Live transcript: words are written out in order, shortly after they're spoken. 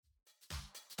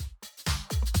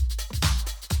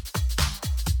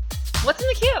What's in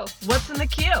the queue? What's in the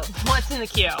queue? What's in the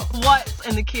queue? What's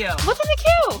in the queue? What's in the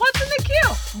queue? What's in the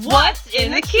queue? What's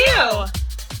in the queue?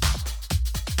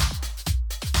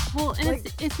 Well,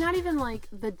 and it's not even like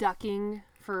the ducking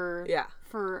for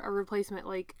a replacement.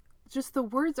 Like, just the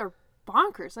words are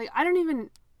bonkers. Like, I don't even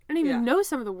know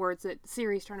some of the words that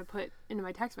Siri's trying to put into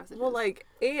my text messages. Well, like,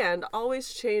 and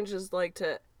always changes, like,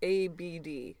 to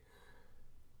ABD.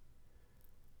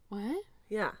 What?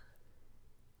 Yeah.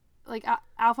 Like,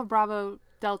 Alpha, Bravo,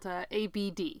 Delta,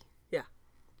 ABD. Yeah.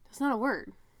 That's not a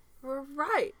word.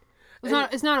 Right.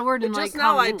 It's not a word in, like, just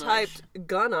now common I English. typed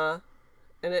gonna,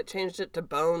 and it changed it to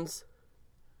bones.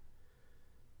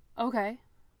 Okay.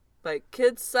 Like,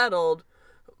 kids settled,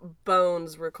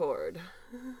 bones record.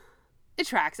 It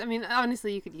tracks. I mean,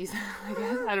 honestly, you could use that, I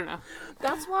guess. I don't know.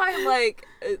 That's why, like,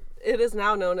 it is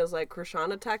now known as, like,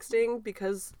 Krishana texting,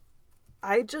 because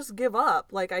I just give up.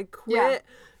 Like, I quit.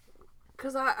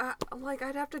 Because I'm like,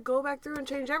 I'd have to go back through and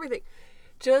change everything.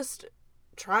 Just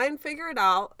try and figure it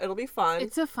out. It'll be fun.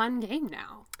 It's a fun game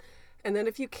now. And then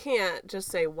if you can't,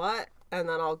 just say what, and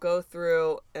then I'll go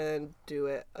through and do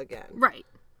it again. Right.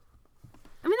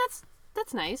 I mean,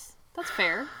 that's nice. That's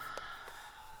fair.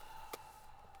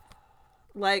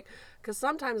 Like, because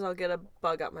sometimes I'll get a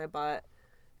bug up my butt,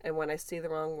 and when I see the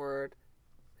wrong word,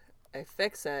 I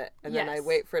fix it, and then I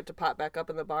wait for it to pop back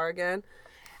up in the bar again,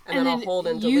 and then I'll hold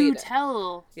and delete you it.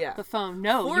 tell the phone,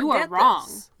 no, Forget you are wrong.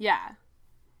 this. Yeah.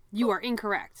 You are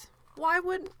incorrect. Why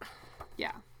would...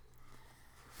 Yeah.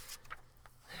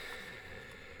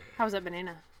 How was that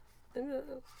banana?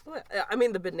 I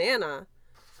mean, the banana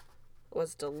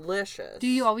was delicious. Do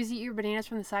you always eat your bananas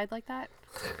from the side like that?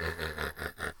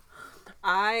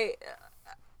 I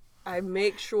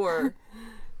make sure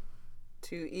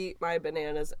to eat my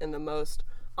bananas in the most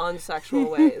unsexual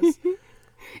ways.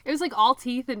 It was like all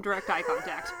teeth and direct eye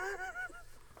contact.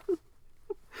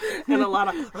 And a lot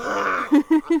of...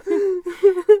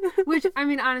 Which, I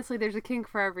mean, honestly, there's a kink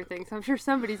for everything, so I'm sure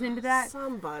somebody's into that.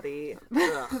 Somebody.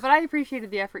 But I appreciated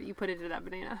the effort you put into that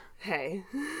banana. Hey.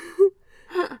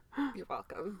 You're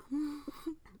welcome.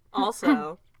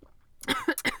 Also...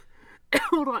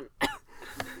 Hold on.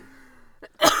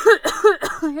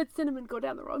 I had cinnamon go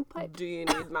down the wrong pipe. Do you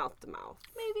need mouth to mouth?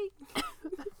 Maybe.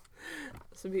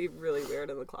 This would be really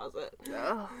weird in the closet.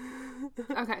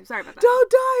 Okay, sorry about that.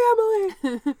 Don't die,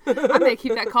 Emily! I'm going to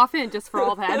keep that cough in just for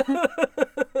all that.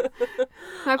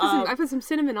 I put some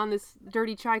cinnamon on this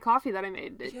dirty chai coffee that I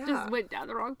made. It just went down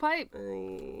the wrong pipe.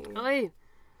 Oy.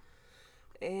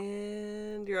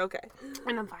 And you're okay.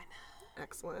 And I'm fine.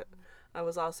 Excellent. I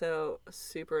was also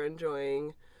super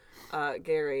enjoying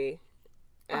Gary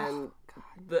and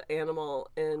the animal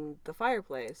in the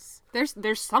fireplace.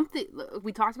 There's something,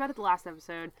 we talked about it the last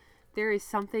episode. There is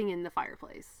something in the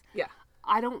fireplace. Yeah.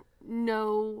 I don't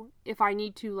know if I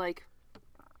need to, like,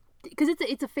 because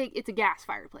it's a gas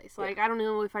fireplace. Like, I don't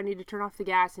know if I need to turn off the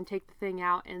gas and take the thing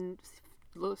out and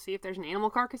see if there's an animal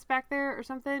carcass back there or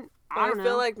something. I don't know. I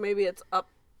feel like maybe it's up.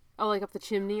 Oh, like up the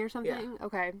chimney or something? Yeah.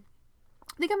 Okay.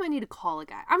 I think I might need to call a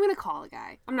guy. I'm going to call a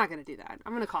guy. I'm not going to do that.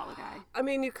 I'm going to call a guy. I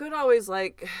mean, you could always,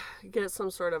 like, get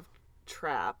some sort of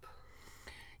trap.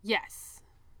 Yes.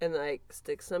 And, like,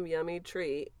 stick some yummy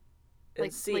treat and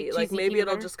like see. Like, cheesy maybe peanut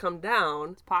it'll butter? just come down.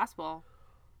 It's possible.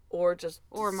 Or just...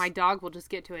 Or my dog will just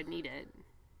get to it and eat it.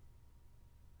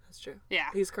 That's true. Yeah.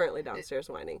 He's currently downstairs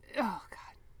whining. Oh,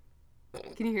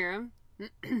 God. Can you hear him?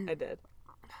 I did.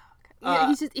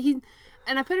 Yeah,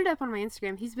 and I put it up on my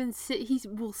Instagram. He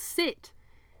will sit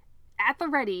at the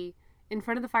ready in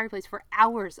front of the fireplace for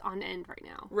hours on end right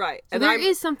now. Right. So there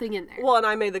is something in there. Well, and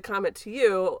I made the comment to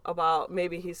you about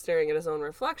maybe he's staring at his own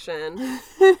reflection.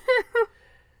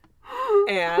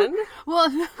 And?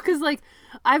 Well, because, like,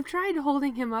 I've tried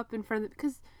holding him up in front of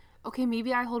because, okay,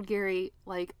 maybe I hold Gary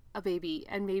like a baby,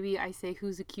 and maybe I say,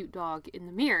 who's a cute dog in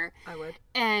the mirror. I would.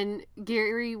 And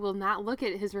Gary will not look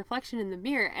at his reflection in the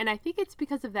mirror. And I think it's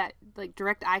because of that, like,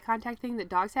 direct eye contact thing that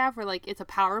dogs have, where, like, it's a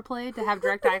power play to have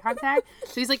direct eye contact.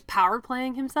 So he's, like, power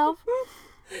playing himself.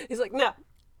 He's like, no.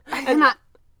 I cannot.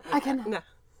 No.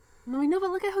 No, no, but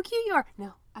look at how cute you are.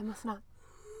 No, I must not.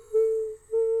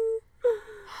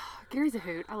 Gary's a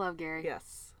hoot. I love Gary.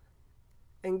 Yes.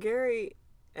 And Gary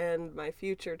and my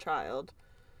future child.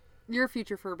 Your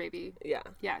future fur baby. Yeah.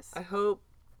 Yes. I hope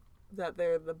that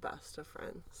they're the best of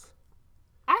friends.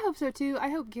 I hope so, too. I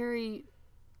hope Gary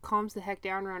calms the heck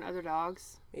down around other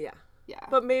dogs. Yeah. Yeah.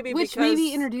 But maybe Which because...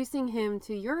 maybe introducing him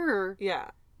to your...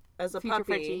 Yeah. As a future puppy.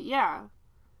 Frenchie. Yeah.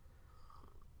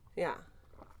 Yeah.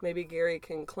 Maybe Gary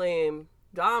can claim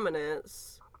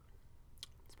dominance.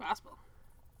 It's possible.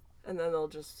 And then they'll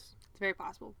just... It's very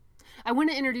possible. I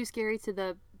want to introduce Gary to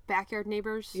the backyard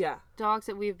neighbors. Yeah. Dogs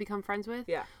that we've become friends with.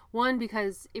 Yeah. One,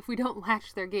 because if we don't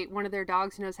latch their gate, one of their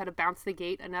dogs knows how to bounce the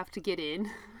gate enough to get in.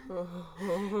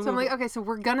 So I'm like, okay, so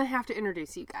we're gonna have to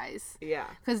introduce you guys. Yeah.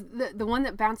 Because the one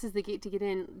that bounces the gate to get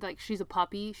in, like, she's a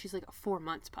puppy. She's like a 4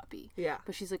 months puppy. Yeah.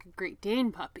 But she's like a Great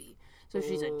Dane puppy. So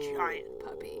she's a giant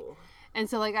puppy. And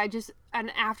so, like,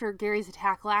 and after Gary's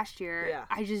attack last year, Yeah.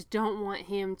 I just don't want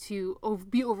him to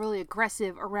be overly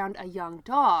aggressive around a young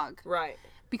dog. Right.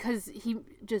 Because he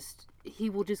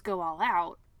will just go all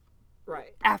out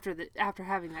Right. after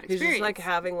having that experience. He's just like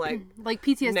having like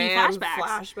PTSD Nan flashbacks.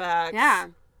 flashbacks. Yeah.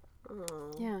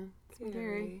 Oh, Yeah. Gary.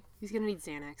 Gary. He's gonna need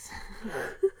Xanax.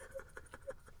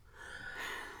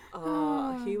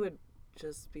 Oh, he would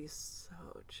just be so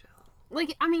chill.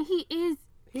 Like, I mean, he is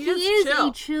chill.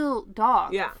 a chill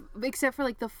dog. Yeah. Except for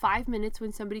like the 5 minutes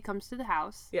when somebody comes to the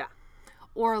house. Yeah.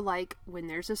 Or like when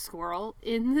there's a squirrel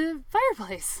in the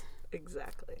fireplace.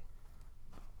 Exactly.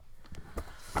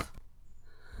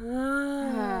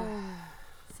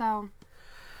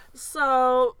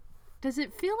 So, does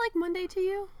it feel like Monday to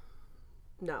you?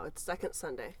 No, it's second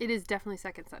Sunday. It is definitely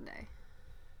second Sunday.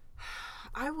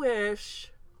 I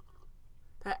wish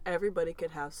that everybody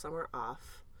could have summer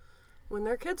off when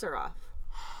their kids are off.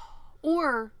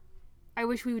 Or I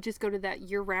wish we would just go to that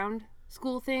year-round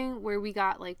school thing where we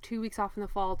got like 2 weeks off in the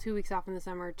fall, 2 weeks off in the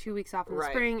summer, 2 weeks off in the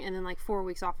Right. spring, and then like 4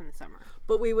 weeks off in the summer.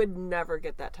 But we would never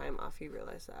get that time off. You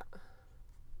realize that?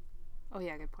 Oh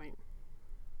yeah, good point.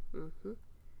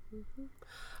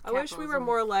 I wish we were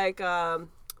more like,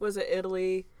 was it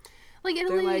Italy? Like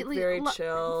Italy, They're like very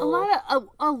chill.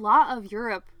 A lot of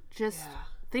Europe just Yeah.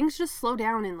 things just slow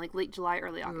down in like late July,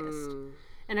 early August,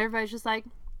 and everybody's just like,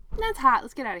 "That's hot.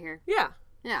 Let's get out of here." Yeah.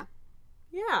 Yeah,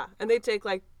 Yeah. And they take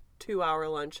like 2-hour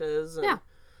lunches. And, yeah.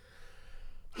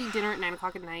 Eat dinner at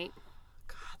 9:00 at night.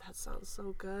 God, that sounds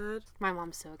so good. My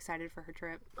mom's so excited for her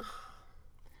trip.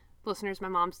 Listeners, my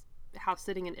mom's house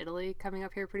sitting in Italy coming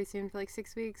up here pretty soon for like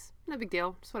 6 weeks. No big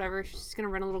deal. Just whatever. She's just gonna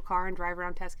rent a little car and drive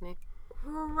around Tuscany.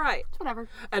 Right. It's whatever.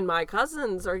 And my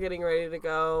cousins are getting ready to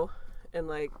go in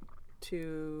like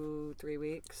 2-3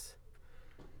 weeks.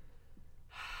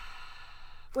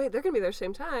 Wait, they're gonna be there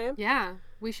same time. Yeah,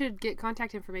 we should get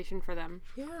contact information for them.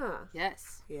 Yeah.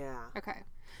 Yes. Yeah. Okay.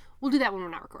 We'll do that when we're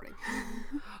not recording.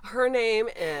 Her name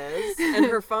is, and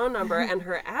her phone number, and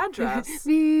her address.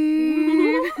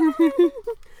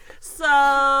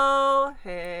 So,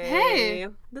 hey.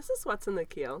 This is What's in the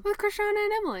Queue. With Krishana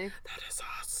and Emily. That is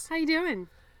us. How you doing?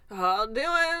 How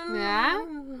doing? Yeah?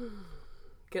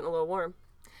 Getting a little warm.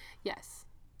 Yes.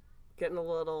 Getting a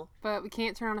little, But we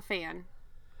can't turn on a fan.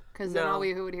 Because then No. all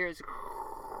we would hear is...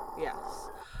 yes.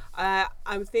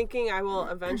 I'm thinking I will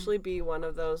eventually be one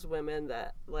of those women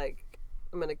that, like,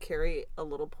 I'm going to carry a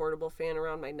little portable fan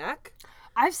around my neck.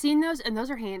 I've seen those, and those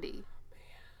are handy.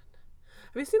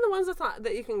 Have you seen the ones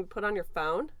that you can put on your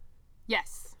phone?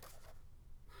 Yes.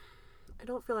 I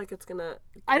don't feel like it's going to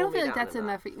I don't feel like that's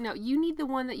enough. No, you need the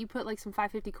one that you put like some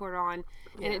 550 cord on,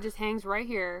 and it just hangs right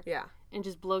here Yeah. and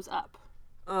just blows up.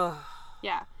 Ugh.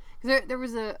 Yeah. Because there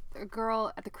was a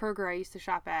girl at the Kroger I used to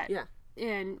shop at. Yeah.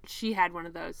 And she had one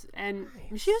of those. And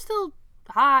she was still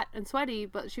hot and sweaty,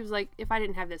 but she was like, if I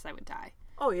didn't have this, I would die.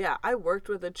 Oh, yeah. I worked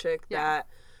with a chick Yeah. that,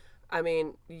 I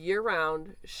mean, year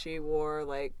round, she wore,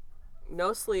 like,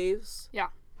 no sleeves Yeah.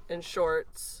 and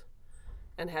shorts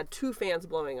and had 2 fans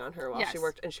blowing on her while she Yes.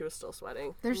 worked, and she was still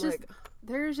sweating. There's I'm just like,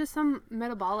 there's just some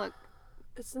metabolic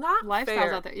it's not lifestyles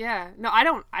fair. out there. Yeah. No, I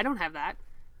don't have that.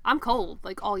 I'm cold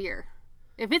like all year.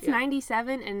 If it's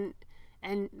 97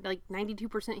 and like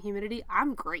 92% humidity,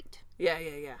 I'm great. Yeah,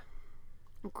 yeah, yeah.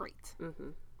 I'm great.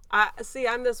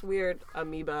 I'm this weird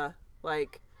amoeba.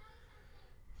 Like,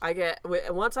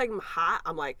 once I'm hot,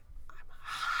 I'm like,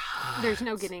 There's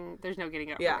no getting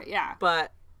over yeah. it. Yeah.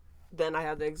 But then I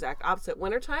have the exact opposite.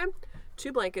 Wintertime,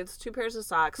 2 blankets, 2 pairs of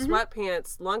socks,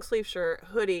 sweatpants, long sleeve shirt,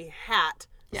 hoodie, hat,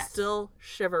 Yes. still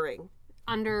shivering.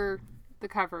 Under the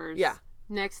covers. Yeah.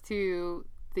 Next to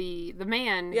the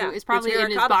man Yeah, who is the probably in his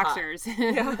terracotta pot. boxers.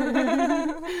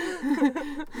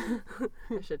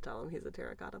 I should tell him he's a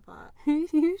terracotta pot.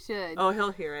 You should. Oh,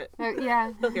 he'll hear it.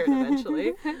 Yeah. He'll hear it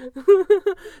eventually.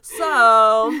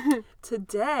 So,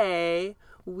 today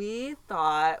we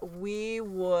thought we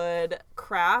would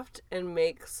craft and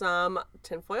make some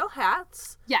tinfoil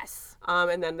hats. Yes.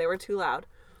 And then they were too loud.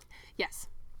 Yes.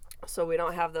 So we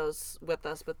don't have those with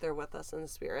us, but they're with us in the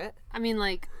spirit. I mean,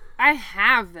 like, I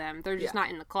have them. They're just Yeah. not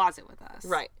in the closet with us.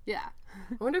 Right. Yeah.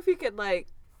 I wonder if you could, like,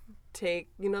 take,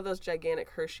 those gigantic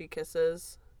Hershey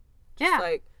Kisses? Just, Yeah.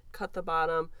 like, cut the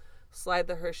bottom, slide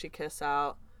the Hershey Kiss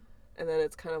out, and then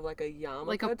it's kind of like a yarmulke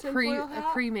Like a tinfoil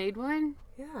hat. pre-made one.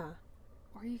 Yeah.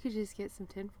 Or you could just get some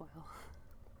tinfoil.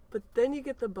 But then you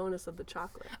get the bonus of the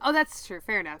chocolate. Oh, that's true.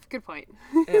 Fair enough. Good point.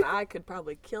 And I could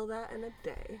probably kill that in a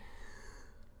day.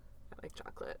 I like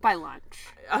chocolate. By lunch.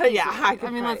 Yeah, I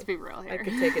mean, let's be real I here.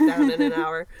 could take it down in an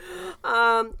hour.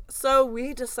 So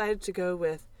we decided to go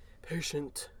with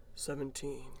Patient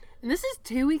 17. And this is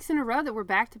 2 weeks in a row that we're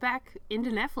back to back into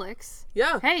Netflix.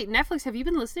 Yeah. Hey, Netflix, have you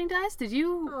been listening to us? Did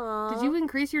you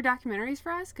increase your documentaries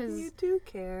for us? Because You do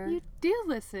care. you do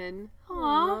listen. Aw,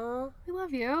 Aw. we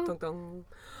love you. Dun,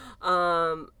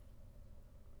 dun.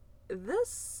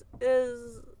 This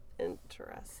is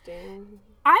interesting.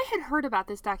 I had heard about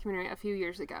this documentary a few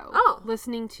years ago. Oh.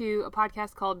 Listening to a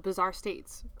podcast called Bizarre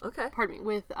States. Okay. Pardon me,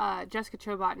 with Jessica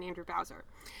Chobot and Andrew Bowser.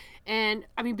 And,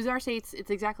 I mean, Bizarre States,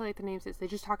 it's exactly like the name says. They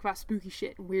just talk about spooky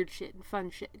shit and weird shit and fun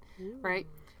shit, right?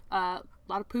 A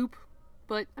lot of poop,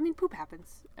 but, I mean, poop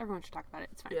happens. Everyone should talk about it.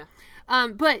 It's fine. Yeah.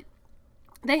 But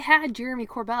they had Jeremy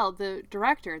Corbell, the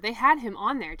director, they had him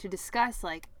on there to discuss,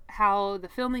 like, how the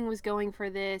filming was going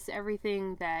for this,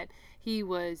 everything that he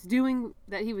was doing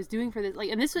for this.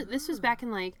 Like, and this was back in,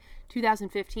 like,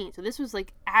 2015. So this was,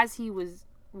 like, as he was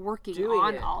working Doing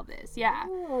on it. all this. Yeah.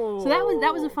 So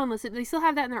that was a fun listen. They still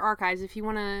have that in their archives if you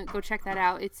want to go check that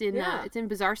out. It's in it's in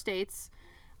Bizarre States.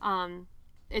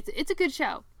 It's a good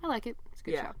show. I like it. It's a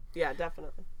good show. Yeah,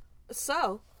 definitely.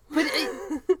 So, But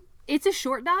it's a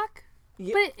short doc.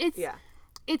 But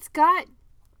it's got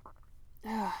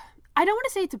I don't want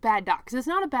to say it's a bad doc because it's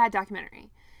not a bad documentary.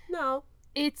 No.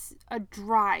 It's a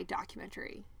dry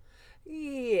documentary.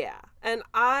 Yeah. And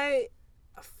I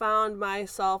found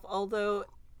myself, although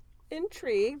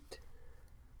intrigued,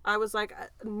 I was like,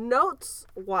 notes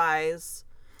wise,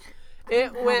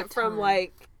 it went from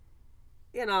like,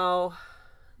 you know,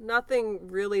 nothing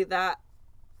really that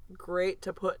great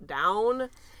to put down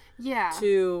Yeah.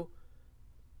 to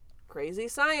crazy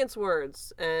science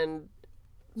words and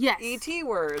Yes. ET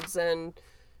words and,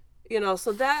 you know,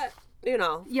 so that, you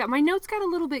know. Yeah, my notes got a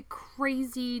little bit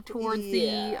crazy towards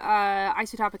the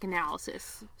isotopic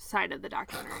analysis side of the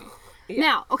documentary.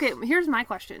 Now, okay, here's my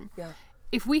question. Yeah.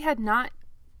 If we had not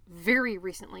very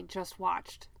recently just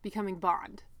watched Becoming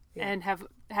Bond and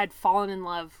had fallen in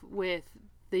love with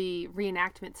the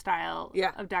reenactment style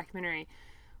of documentary,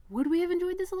 would we have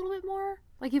enjoyed this a little bit more?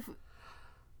 Like if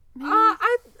maybe...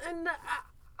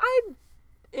 I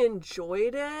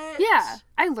enjoyed it. Yeah,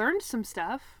 I learned some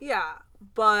stuff. Yeah,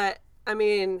 but I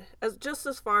mean, as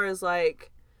far as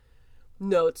like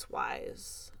notes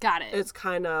wise, Got it. it's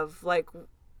kind of like,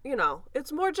 you know,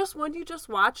 it's more just one you just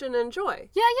watch and enjoy.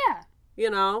 Yeah. You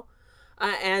know,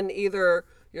 and either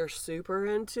you're super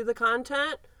into the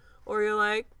content or you're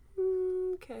like,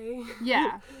 okay.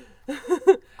 Yeah.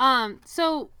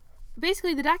 So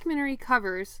basically the documentary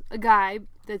covers a guy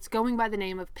that's going by the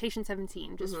name of Patient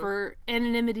 17, just for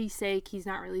anonymity's sake. He's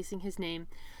not releasing his name.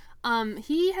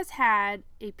 He has had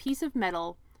a piece of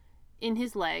metal in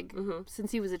his leg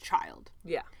since he was a child.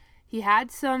 Yeah. He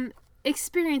had some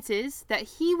experiences that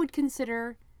he would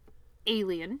consider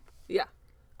alien. Yeah.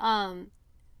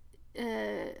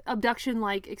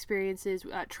 Abduction-like experiences,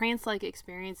 trance-like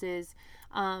experiences,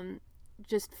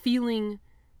 just feeling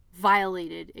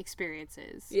violated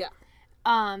experiences. Yeah.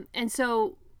 And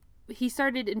so he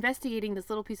started investigating this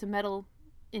little piece of metal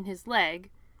in his leg,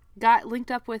 got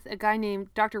linked up with a guy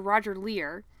named Dr. Roger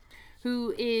Lear,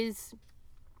 who is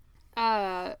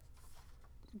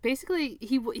basically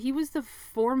he was the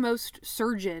foremost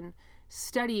surgeon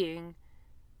studying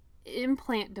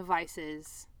implant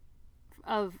devices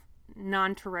of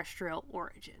non-terrestrial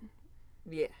origin.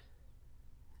 Yeah.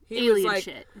 Alien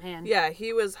shit, man. Yeah,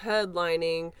 he was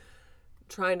headlining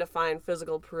trying to find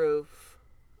physical proof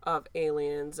of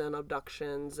aliens and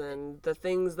abductions and the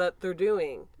things that they're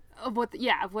doing. Of what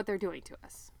they're doing to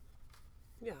us.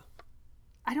 Yeah.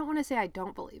 I don't want to say I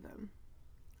don't believe him.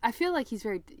 I feel like he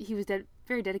was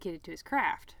very dedicated to his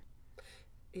craft.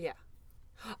 Yeah.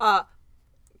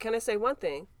 Can I say one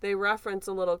thing? They reference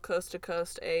a little Coast to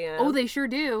Coast AM. Oh, they sure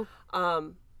do.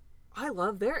 I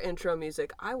love their intro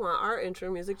music. I want our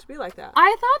intro music to be like that.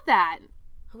 I thought that.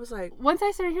 I was like, Once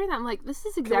I started hearing that, I'm like, this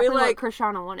is exactly what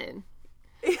Krishana wanted.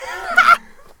 and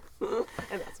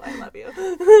that's why I love you.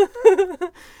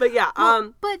 But yeah,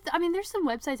 But I mean, there's some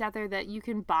websites out there that you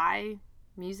can buy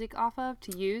music off of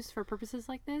to use for purposes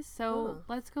like this. So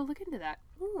let's go look into that.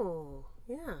 oh,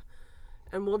 yeah.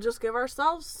 And we'll just give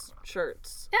ourselves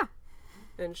shirts. Yeah.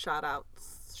 And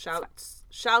shouts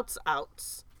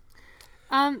outs.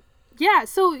 Yeah.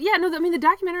 So yeah, no. I mean, the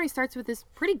documentary starts with this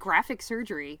pretty graphic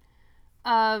surgery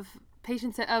of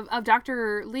patients of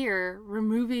Dr. Lear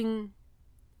removing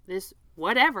this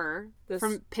whatever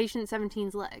from patient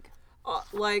 17's leg.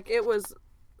 Like it was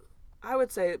I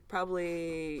would say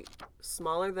probably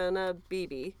smaller than a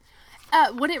BB.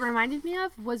 What it reminded me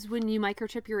of was when you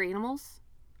microchip your animals.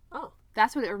 Oh,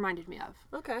 That's what it reminded me of.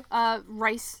 okay. About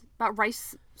rice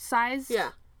size.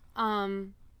 Yeah.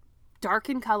 Dark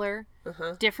in color,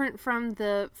 Uh-huh. different from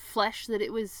the flesh that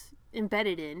it was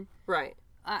embedded in. Right.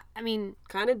 I mean,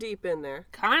 Kind of deep in there.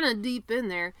 kind of deep in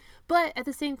there. But at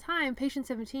the same time, patient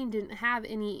 17 didn't have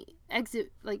any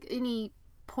exit, like any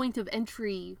point of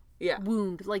entry Yeah.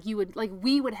 wound like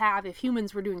we would have if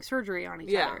humans were doing surgery on each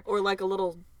Yeah. other. Or like a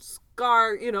little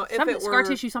scar, if Something, it were... scar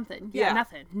tissue, something. Yeah, Yeah.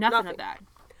 nothing of that.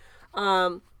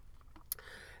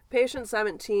 Patient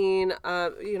 17,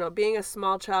 being a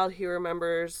small child, he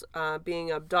remembers being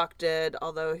abducted,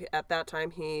 although at that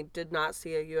time he did not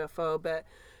see a UFO, but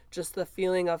just the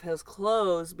feeling of his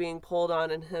clothes being pulled on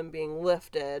and him being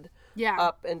lifted Yeah.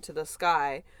 up into the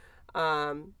sky.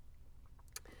 And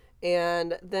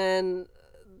then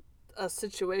a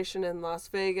situation in Las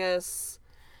Vegas.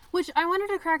 Which I wanted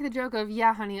to crack the joke of,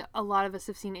 yeah, honey, a lot of us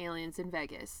have seen aliens in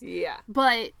Vegas. Yeah.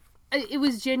 But it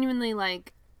was genuinely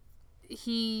like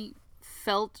he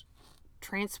felt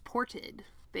transported,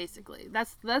 basically.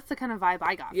 That's the kind of vibe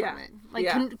I got Yeah. from it. Like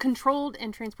Yeah. controlled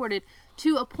and transported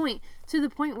to the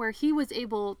point where he was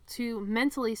able to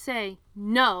mentally say,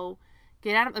 no,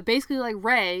 get out of, basically like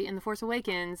Rey in The Force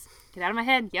Awakens, get out of my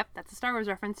head. Yep, that's a Star Wars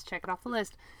reference. Check it off the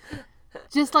list.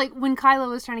 Just like when Kylo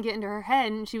was trying to get into her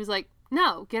head and she was like,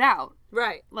 no, get out.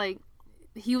 Right. Like,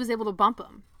 he was able to bump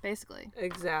him, basically.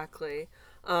 Exactly.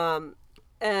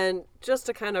 And just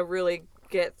to kind of really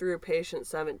get through patient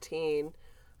 17,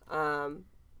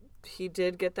 he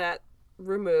did get that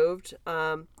removed.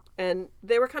 And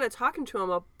they were kind of talking to him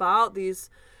about these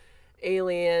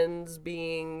aliens,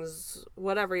 beings,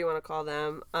 whatever you want to call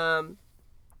them.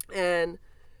 And,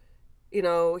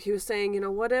 he was saying,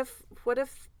 what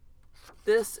if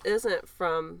this isn't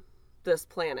from this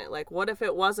planet? Like, what if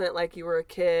it wasn't like you were a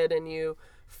kid and you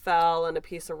fell and a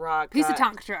piece of rock Piece of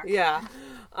got- Tonka truck. Yeah.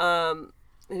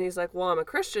 And he's like, well, I'm a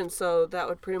Christian, so that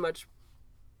would pretty much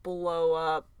blow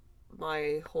up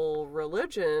my whole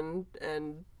religion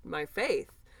and my faith,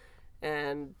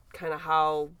 and kind of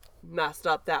how messed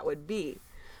up that would be.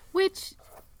 Which,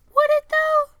 would it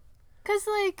though? Because,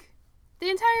 like, the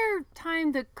entire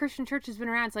time the Christian church has been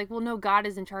around, it's like, well, no, God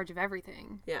is in charge of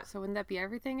everything. Yeah. So wouldn't that be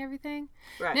everything?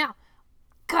 Right. Now,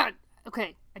 God,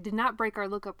 okay, I did not break our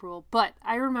lookup rule, but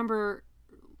I remember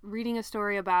reading a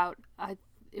story about,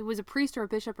 it was a priest or a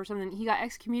bishop or something, he got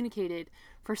excommunicated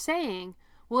for saying,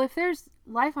 well, if there's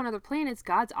life on other planets,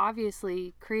 God's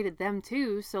obviously created them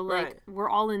too, so, like, Right. we're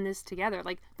all in this together.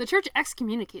 Like, the church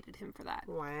excommunicated him for that.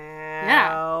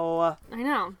 Wow. I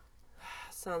know.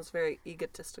 Sounds very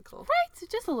egotistical. Right,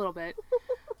 just a little bit.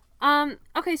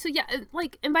 Okay, so yeah,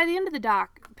 like, and by the end of the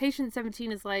doc, patient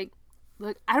 17 is like,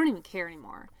 look, I don't even care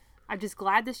anymore. I'm just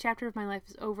glad this chapter of my life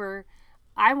is over.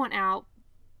 I want out.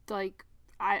 Like,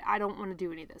 I don't want to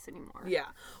do any of this anymore. Yeah.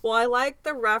 Well, I like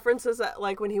the references that,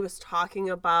 like, when he was talking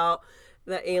about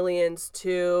the aliens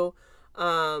too,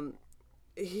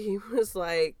 he was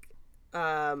like,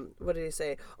 what did he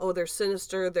say? Oh, they're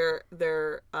sinister.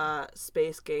 They're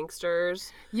space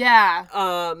gangsters. Yeah.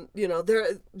 They're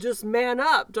just man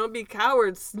up. Don't be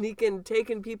cowards, sneaking,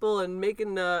 taking people and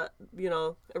making,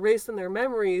 erasing their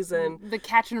memories and The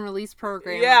catch and release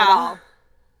program. Yeah. Of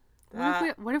it all.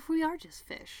 that. What if we are just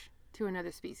fish to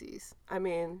another species? I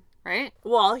mean, Right?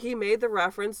 well, he made the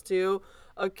reference to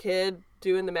a kid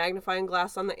doing the magnifying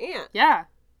glass on the ant. Yeah.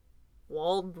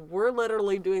 Well, we're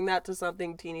literally doing that to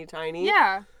something teeny tiny.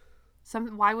 Yeah.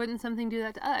 Why wouldn't something do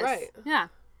that to us? Right. Yeah.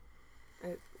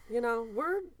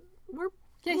 We're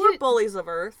Yeah, we're bullies of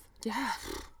Earth. Yeah.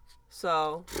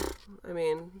 So, I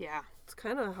mean, Yeah. it's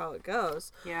kind of how it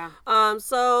goes. Yeah.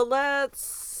 So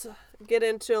let's get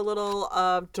into a little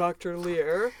of Dr.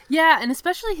 Lear. Yeah, and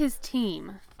especially his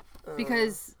team.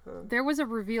 Because there was a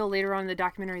reveal later on in the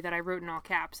documentary that I wrote in all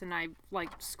caps and I, like,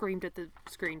 screamed at the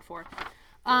screen for.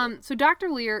 So Dr.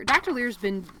 Lear's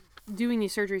been doing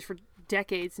these surgeries for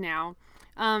decades now.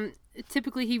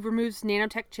 Typically he removes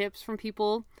nanotech chips from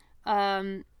people.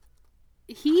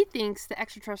 He thinks the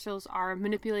extraterrestrials are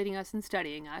manipulating us and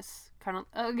studying us. Kind of,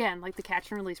 again, like the catch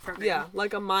and release program. Yeah,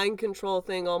 like a mind control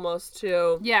thing almost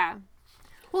too. Yeah.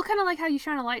 Well, kind of like how you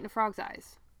shine a light in a frog's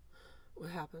eyes. What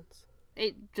happens?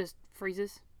 It just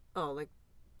freezes. Oh, like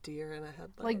deer in a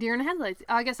headlight. Like deer in the headlights.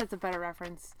 Oh, I guess that's a better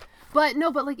reference. But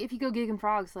no, but like if you go gigging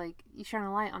frogs, like you shine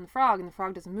a light on the frog and the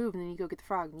frog doesn't move, and then you go get the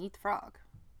frog and eat the frog.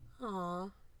 Aw.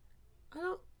 I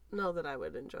don't know that I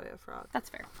would enjoy a frog. That's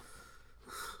fair.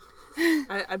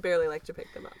 I barely like to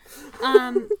pick them up.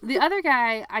 The other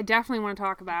guy I definitely want to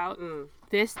talk about,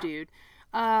 this dude,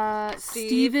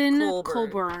 Stephen Colburn.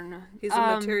 Colburn. He's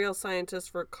a material scientist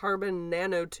for carbon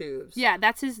nanotubes. Yeah,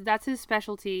 that's his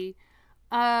specialty.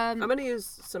 I'm gonna use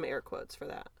some air quotes for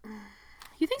that.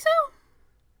 You think so?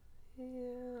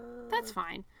 Yeah. That's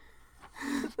fine.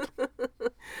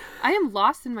 I am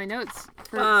lost in my notes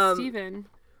for Stephen.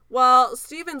 Well,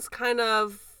 Stephen's kind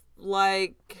of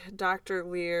like Dr.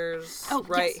 Lear's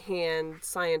right-hand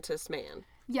scientist man.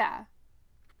 Yeah.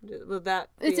 Would that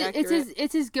be accurate?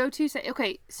 It's his go-to.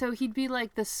 Okay, so he'd be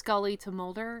like the Scully to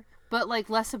Mulder, but like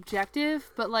less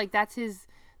objective. But like that's his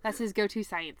go-to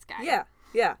science guy.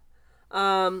 Yeah.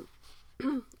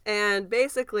 And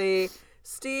basically,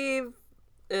 Steve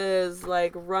is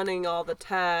like running all the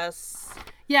tests.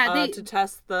 Yeah, to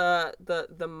test the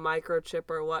microchip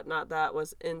or whatnot that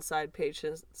was inside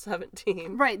patient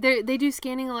 17. Right. They do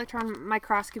scanning electron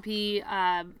microscopy.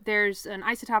 There's an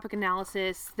isotopic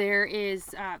analysis.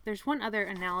 There's one other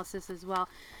analysis as well.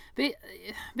 But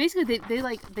basically,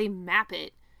 they map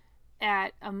it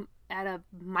at a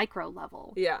micro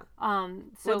level. Yeah.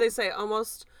 So what they say,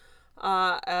 almost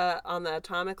on the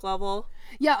atomic level.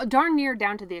 Yeah, darn near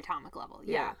down to the atomic level.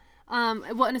 Yeah.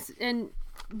 Well, and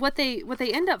what they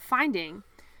end up finding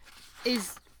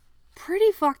is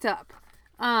pretty fucked up.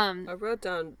 I wrote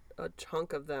down a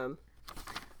chunk of them.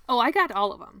 Oh, I got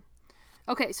all of them.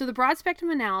 Okay, so the broad spectrum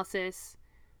analysis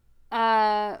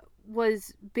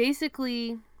was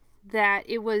basically that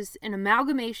it was an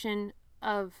amalgamation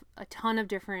of a ton of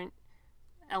different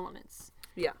elements.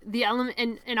 Yeah. The element,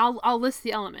 and I'll list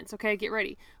the elements. Okay, get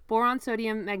ready: boron,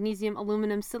 sodium, magnesium,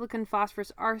 aluminum, silicon,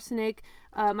 phosphorus, arsenic,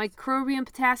 microbium,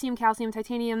 potassium, calcium,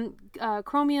 titanium,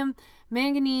 chromium,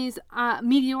 manganese,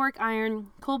 meteoric iron,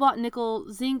 cobalt,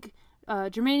 nickel, zinc,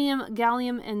 germanium,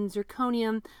 gallium, and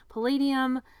zirconium,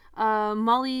 palladium,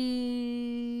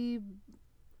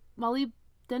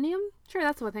 molybdenum. Sure,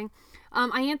 that's one thing.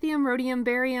 Ianthium, rhodium,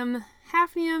 barium,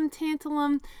 hafnium,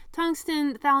 tantalum,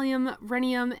 tungsten, thallium,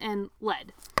 rhenium, and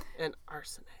lead. And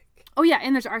arsenic. Oh yeah,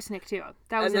 and there's arsenic too.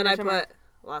 That was. And then I put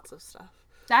lots of stuff.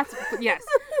 That's yes.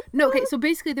 No, okay. So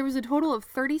basically, there was a total of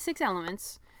 36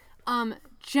 elements.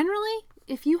 Generally,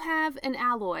 if you have an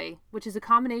alloy, which is a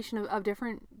combination of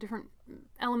different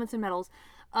elements and metals,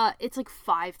 it's like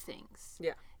 5 things.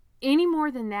 Yeah. Any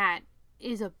more than that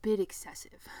is a bit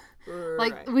excessive.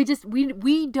 Right. Like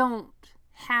we don't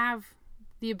have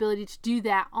the ability to do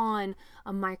that on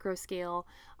a micro scale,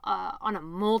 on a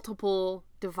multiple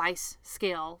device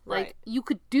scale. Like Right. you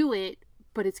could do it,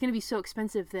 but it's going to be so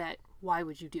expensive that why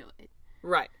would you do it?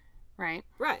 Right. Right?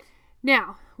 Right.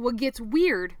 Now, what gets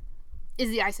weird is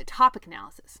the isotopic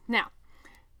analysis. Now,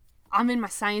 I'm in my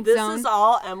science This zone. is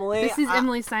all Emily. This is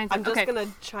Emily's science I'm zone. just Okay. going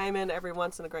to chime in every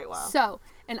once in a great while. So,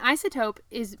 an isotope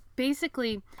is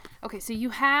basically so you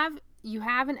have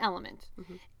an element.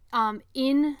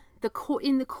 In the core,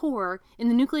 in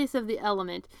the nucleus of the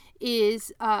element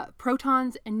is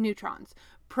protons and neutrons.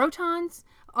 Protons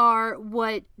are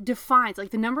what defines,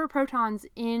 like the number of protons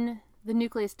in the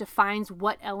nucleus defines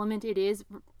what element it is.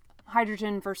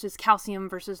 Hydrogen versus calcium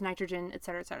versus nitrogen, et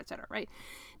cetera, et cetera, et cetera, right?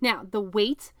 Now, the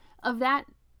weight of that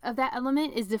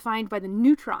element is defined by the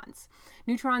neutrons.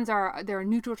 Neutrons are a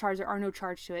neutral charge, there are no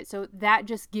charge to it. So that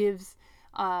just gives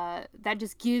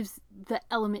the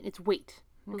element its weight.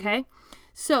 Okay?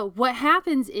 So what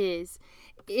happens is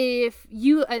if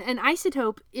an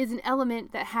isotope is an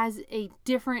element that has a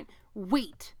different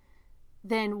weight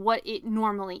than what it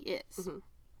normally is.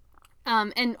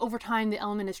 And over time, the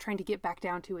element is trying to get back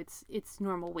down to its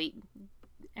normal weight,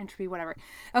 entropy, whatever.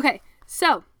 Okay,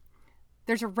 so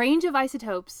there's a range of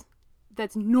isotopes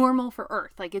that's normal for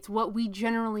Earth. Like, it's what we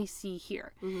generally see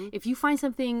here. If you find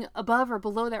something above or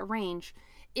below that range,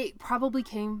 it probably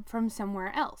came from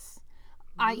somewhere else.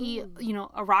 I.e.,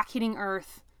 a rock hitting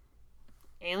Earth,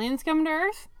 aliens coming to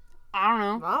Earth? I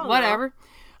don't know. Whatever.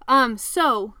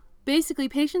 So basically,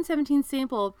 patient 17's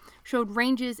sample showed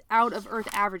ranges out of Earth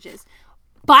averages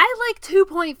by like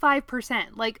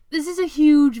 2.5%. Like, this is a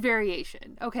huge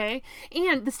variation, okay?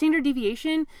 And the standard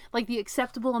deviation, like the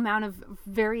acceptable amount of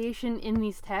variation in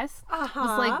these tests, was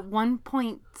like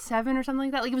 1.7 or something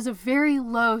like that. Like, it was a very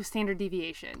low standard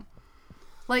deviation.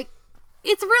 Like,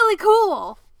 it's really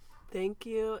cool. Thank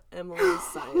you, Emily's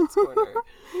Science Corner.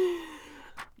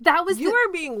 That was You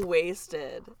are being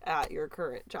wasted at your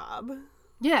current job.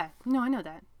 Yeah, no, I know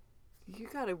that. You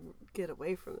gotta get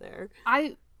away from there.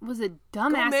 I was a Go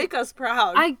dumbass. make us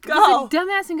proud. I Go. was a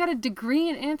dumbass and got a degree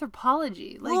in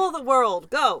anthropology. Like, Rule the world.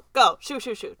 Go. Go. Shoo,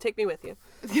 shoo, shoo. Take me with you.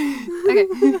 okay.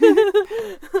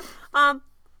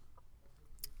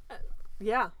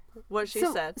 Yeah. What she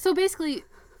said. So basically,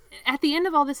 at the end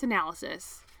of all this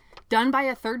analysis, done by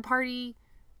a third party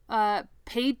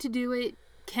paid to do it,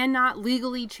 cannot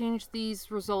legally change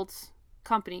these results.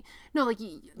 Company, no, like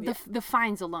the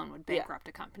fines alone would bankrupt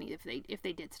a company if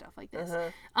they did stuff like this.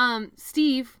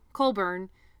 Steve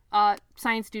Colburn,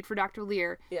 science dude for Dr.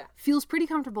 Lear, feels pretty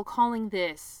comfortable calling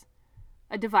this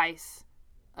a device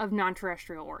of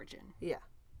non-terrestrial origin. Yeah.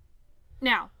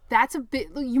 Now, that's a bit...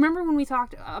 You remember when we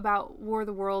talked about War of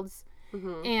the Worlds,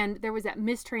 and there was that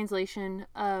mistranslation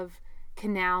of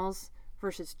canals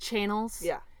versus channels?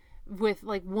 Yeah. With,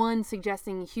 like, one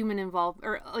suggesting human involvement,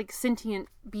 or, like, sentient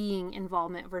being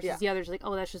involvement versus the others, like,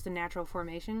 oh, that's just a natural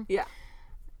formation. Yeah.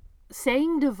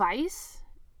 Saying device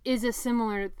is a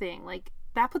similar thing. Like,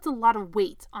 that puts a lot of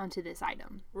weight onto this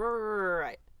item.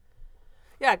 Right.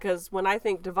 Yeah, because when I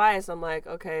think device, I'm like,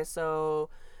 okay, so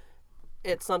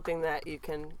it's something that you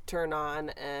can turn on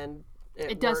and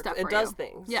it does works. stuff It for does you.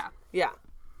 things. Yeah. Yeah.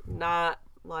 Not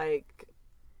like,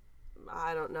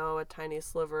 I don't know, a tiny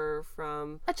sliver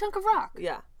from... A chunk of rock.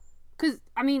 Yeah. Because,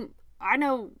 I mean, I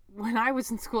know when I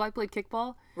was in school, I played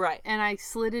kickball. Right. And I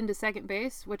slid into second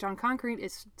base, which on concrete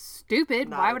is stupid.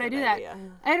 Not Why a would I good do idea. that?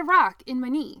 I had a rock in my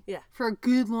knee. Yeah. For a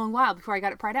good long while before I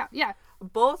got it pried out. Yeah.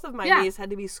 Both of my knees had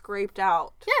to be scraped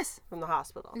out Yes. from the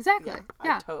hospital. Exactly.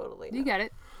 Yeah. I totally know. You get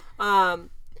it. Right.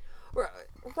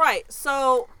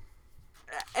 So,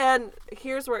 and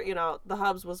here's where, the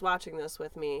Hubs was watching this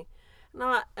with me.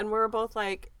 And we're both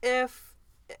like, if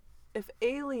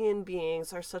alien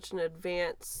beings are such an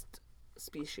advanced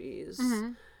species,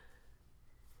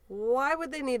 why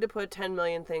would they need to put 10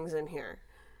 million things in here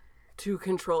to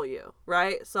control you,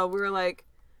 right? So we were like,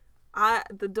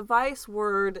 the device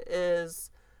word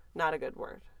is not a good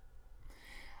word.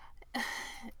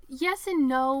 Yes and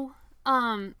no.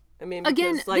 I mean,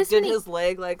 because, again, did his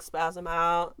leg, spasm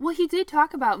out? Well, he did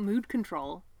talk about mood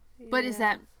control. But is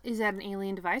that an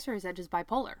alien device or is that just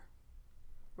bipolar?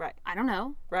 Right. I don't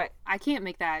know. Right. I can't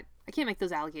make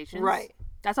those allegations. Right.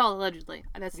 That's all allegedly.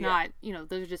 That's not,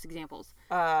 those are just examples.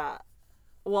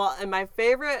 Well, and my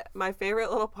favorite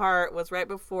little part was right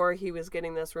before he was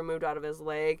getting this removed out of his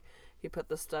leg. He put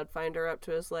the stud finder up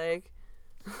to his leg.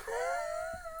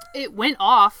 It went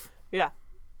off. Yeah.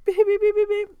 Beep, beep, beep, beep,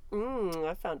 beep.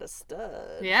 I found a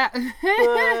stud. Yeah. He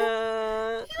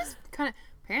was kind of,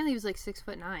 apparently he was like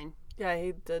 6'9". Yeah,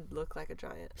 he did look like a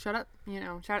giant. Shut up.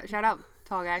 Shout out,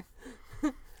 tall guy.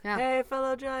 Yeah. Hey,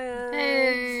 fellow giants.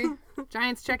 Hey,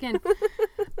 Giants check in.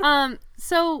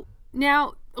 So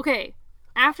now, okay,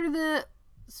 after the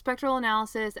spectral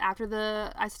analysis, after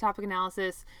the isotopic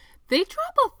analysis, they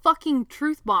drop a fucking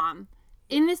truth bomb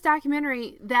in this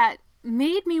documentary that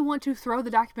made me want to throw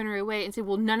the documentary away and say,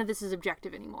 well, none of this is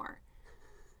objective anymore.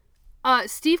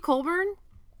 Steve Colburn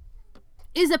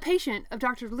is a patient of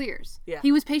Dr. Lear's. Yeah.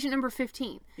 He was patient number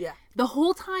 15. Yeah. The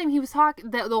whole time he was talking,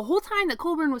 the whole time that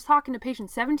Colburn was talking to patient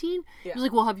 17, he was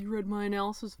like, well, have you read my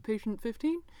analysis of patient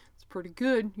 15? It's pretty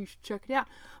good. You should check it out.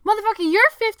 Motherfucker, you're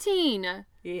 15.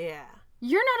 Yeah.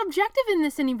 You're not objective in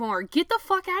this anymore. Get the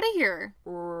fuck out of here.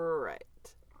 Right.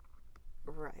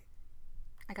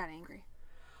 I got angry.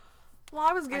 Well,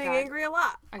 I was getting angry a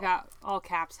lot. I got all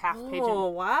caps, half page. Oh,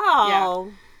 wow.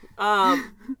 Yeah.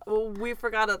 Well, we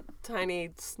forgot a tiny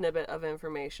snippet of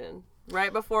information.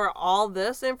 Right before all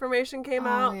this information came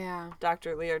out, yeah.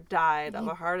 Dr. Lear died of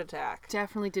a heart attack.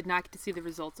 Definitely did not get to see the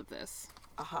results of this.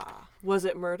 Aha. Was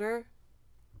it murder?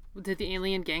 Did the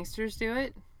alien gangsters do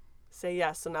it? Say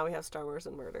yes, so now we have Star Wars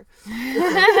and murder.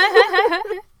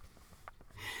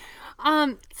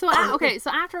 So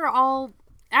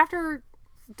after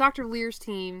Dr. Lear's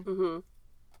team,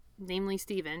 namely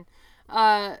Steven,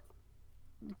 got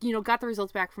the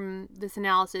results back from this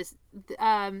analysis,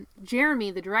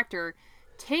 Jeremy, the director,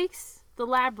 takes the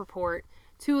lab report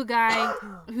to a guy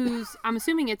who's, I'm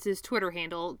assuming it's his Twitter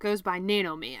handle, goes by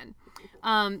Nanoman.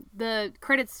 The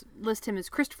credits list him as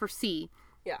Christopher C.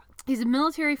 Yeah. He's a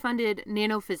military-funded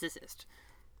nanophysicist.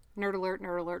 Nerd alert,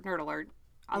 nerd alert, nerd alert.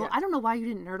 Yeah. I don't know why you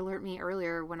didn't nerd alert me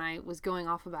earlier when I was going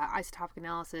off about isotopic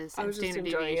analysis and standard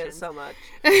deviation. I was just enjoying it so much.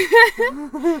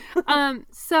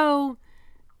 So,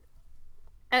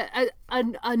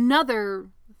 another,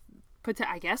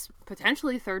 I guess,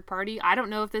 potentially third party. I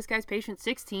don't know if this guy's patient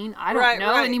 16. I don't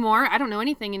know anymore. I don't know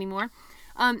anything anymore.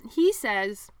 He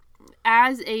says,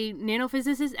 as a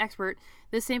nanophysicist expert,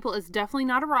 this sample is definitely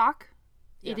not a rock.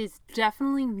 Yeah. It is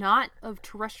definitely not of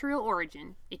terrestrial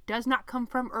origin. It does not come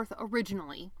from Earth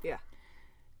originally. Yeah.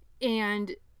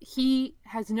 And he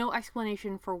has no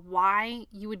explanation for why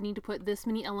you would need to put this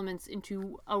many elements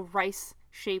into a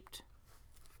rice-shaped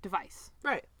device.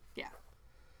 Right. Yeah.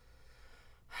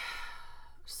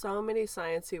 So many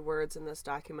sciencey words in this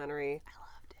documentary. I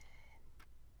loved it.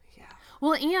 Yeah.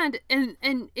 Well, and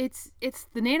it's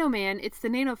the nanoman, it's the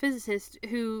nanophysicist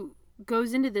who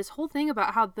goes into this whole thing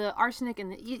about how the arsenic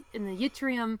and the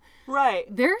yttrium, Right.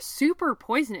 they're super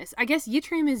poisonous. I guess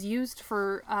yttrium is used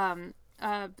for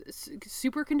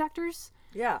superconductors,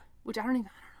 Yeah. which I don't know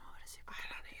what a super.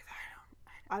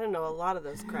 I don't know a lot of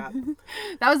this crap.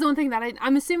 That was the one thing that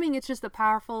I'm assuming it's just a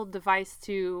powerful device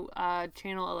to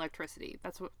channel electricity.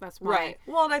 That's my Right.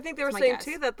 Well, and I think they were my saying guess.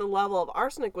 too that the level of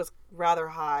arsenic was rather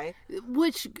high.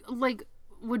 which like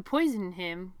would poison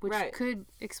him, which Right. could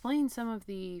explain some of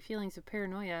the feelings of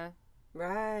paranoia.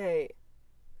 Right.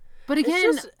 But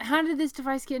again, just- how did this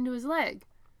device get into his leg?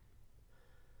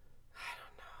 I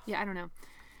don't know. Yeah, I don't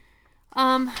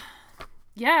know.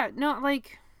 Yeah, no,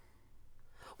 like,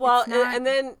 Well, It's not- and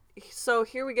then so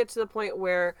here we get to the point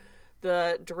where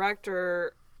the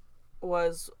director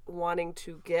was wanting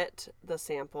to get the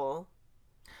sample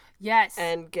yes.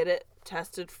 and get it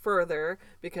tested further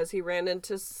because he ran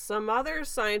into some other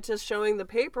scientists showing the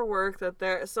paperwork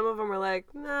that some of them were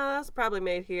like, nah, that's probably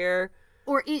made here.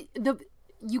 Or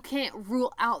you can't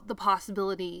rule out the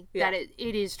possibility Yeah. that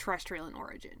it is terrestrial in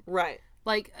origin. Right.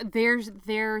 Like, there's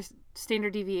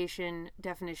standard deviation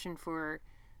definition for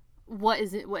what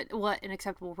an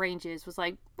acceptable range is was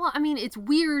like, well, I mean, it's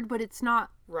weird, but it's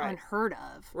not Right. unheard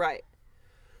of. Right.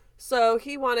 So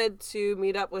he wanted to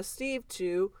meet up with Steve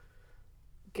to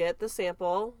get the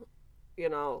sample,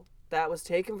 that was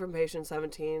taken from patient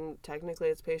 17. Technically,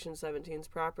 it's patient 17's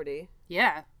property,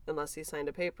 Yeah. unless he signed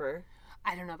a paper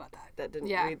I don't know about that. didn't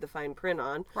Yeah. read the fine print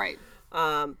on. Right.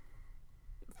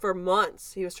 For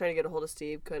months, he was trying to get a hold of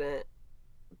Steve, couldn't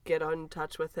get in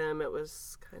touch with him. It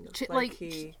was kind of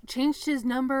Changed his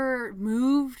number,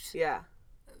 moved, yeah,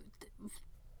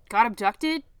 got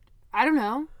abducted. I don't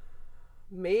know.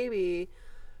 maybe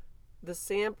the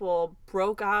sample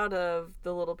broke out of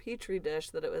the little petri dish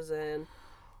that it was in,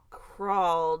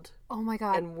 crawled, Oh my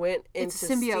god. and went It's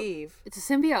into a symbiote. Steve. It's a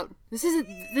symbiote. This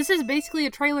is basically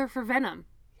a trailer for Venom.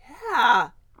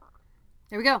 Yeah.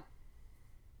 There we go.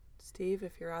 Steve,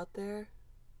 if you're out there,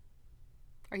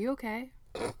 Are you okay?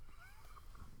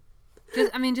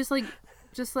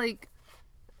 Just like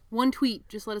one tweet.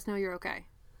 Just let us know you're okay.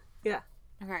 yeah.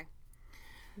 Okay.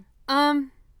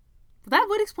 That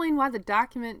would explain why the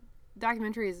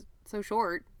documentary is so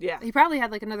short. Yeah. He probably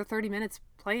had like another 30 minutes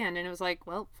planned, and it was like,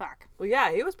 well, fuck. Well,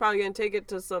 yeah, he was probably going to take it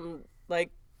to some,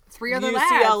 like, 3 other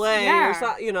UCLA labs. Yeah. or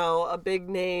something, a big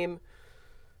name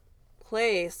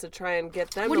place to try and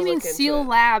get them What to do you mean look into Seal it.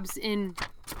 Labs in,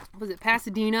 was it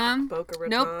Pasadena? Boca Raton?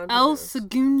 Nope. who El knows?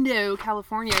 Segundo,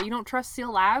 California. You don't trust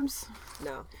Seal Labs?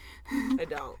 No, I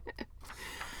don't.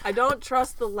 I don't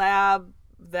trust the lab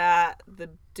that the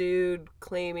dude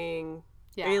claiming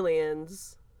Yeah.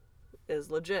 aliens is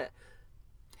legit.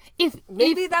 If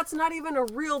Maybe that's not even a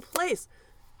real place.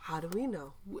 How do we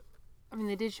know? I mean,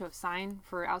 they did show a sign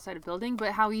for outside a building,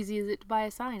 but how easy is it to buy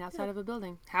a sign outside of a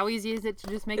building? How easy is it to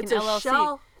just make It's an a LLC?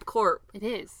 shell corp. It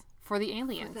is for the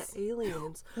aliens. The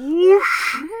aliens.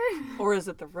 Or is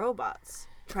it the robots?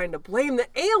 Trying to blame the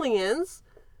aliens?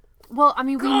 Well, I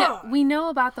mean, we know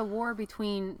about the war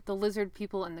between the lizard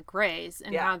people and the Greys,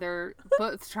 and Yeah. how they're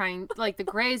both trying. Like, the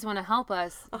Greys want to help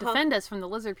us defend us from the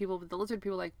lizard people, but the lizard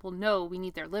people are like, well, no, we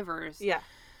need their livers. Yeah.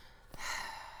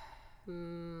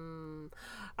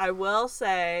 I will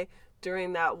say,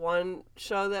 during that one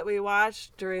show that we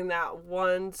watched, during that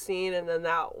one scene, and then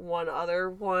that one other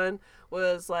one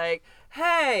was like,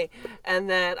 hey, and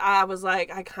then I was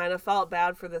like, I kind of felt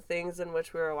bad for the things in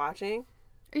which we were watching.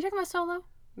 Are you talking about Solo?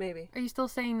 Maybe. Are you still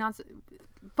saying nonsense?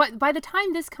 But by the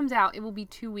time this comes out, it will be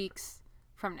 2 weeks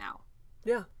from now.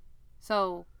 Yeah.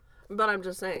 So, But I'm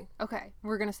just saying. okay,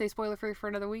 we're gonna stay spoiler free for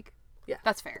another week. Yeah.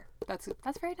 That's fair. That's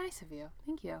very nice of you.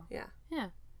 Thank you. Yeah. Yeah.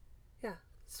 Yeah.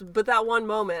 So, but that one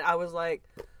moment, I was like,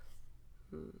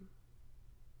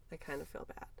 I kind of feel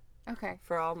bad Okay.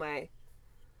 for all my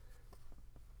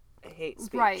hate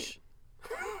speech. Right.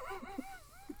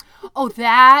 Oh,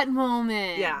 that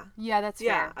moment. Yeah. Yeah, that's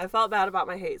Yeah, fair. I felt bad about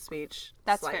my hate speech.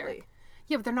 That's slightly. fair.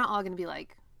 Yeah, but they're not all gonna be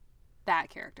like that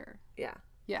character. Yeah.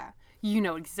 Yeah. You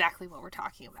know exactly what we're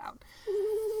talking about.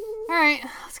 All right,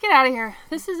 let's get out of here.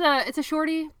 This is it's a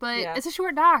shorty, but Yeah. it's a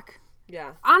short doc.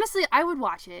 Yeah. Honestly, I would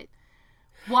watch it.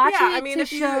 Watch Yeah, it I mean, to if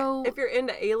show. you're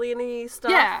into alien-y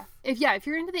stuff, Yeah, if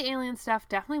you're into the alien stuff,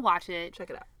 definitely watch it. check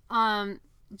it out.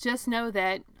 Just know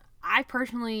that I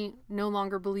personally no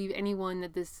longer believe anyone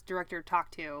that this director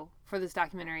talked to for this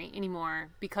documentary anymore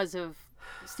because of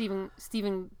Stephen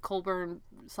Colbert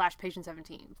 / Patient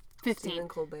 15. Stephen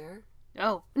Colbert.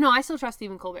 Oh no, I still trust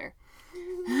Stephen Colbert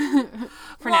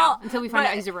for Well, now until we find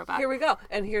but out he's a robot. Here we go.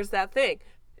 And here's that thing.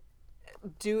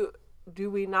 do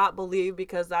we not believe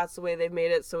because that's the way they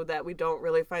made it so that we don't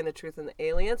really find the truth in the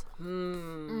aliens?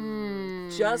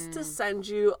 Just to send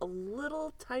you a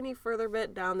little tiny further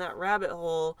bit down that rabbit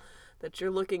hole that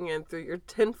you're looking in through your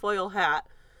tinfoil hat.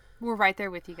 We're right there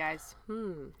with you guys.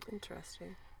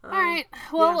 Interesting. All right.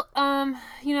 Well,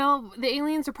 you know, the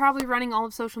aliens are probably running all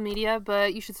of social media,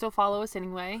 but you should still follow us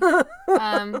anyway.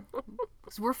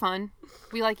 'Cause we're fun.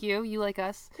 We like you. You like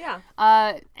us. Yeah.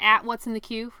 At What's in the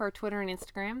Queue for Twitter and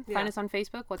Instagram. Yeah. Find us on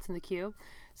Facebook, What's in the Queue.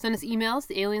 Send us emails.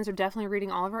 The aliens are definitely reading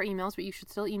all of our emails, but you should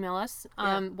still email us.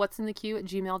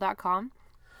 what'sinthequeue@gmail.com.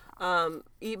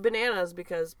 Eat bananas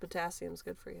because potassium's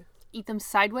good for you. Eat them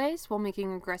sideways while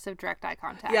making aggressive direct eye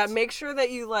contact. Yeah, make sure that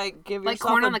you like give Like yourself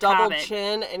corn on a the double cob it.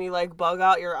 chin and you like bug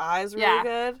out your eyes really Yeah.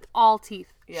 good. All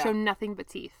teeth. Yeah. Show nothing but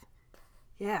teeth.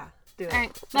 Yeah, do it. All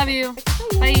right. Love you.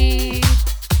 Bye.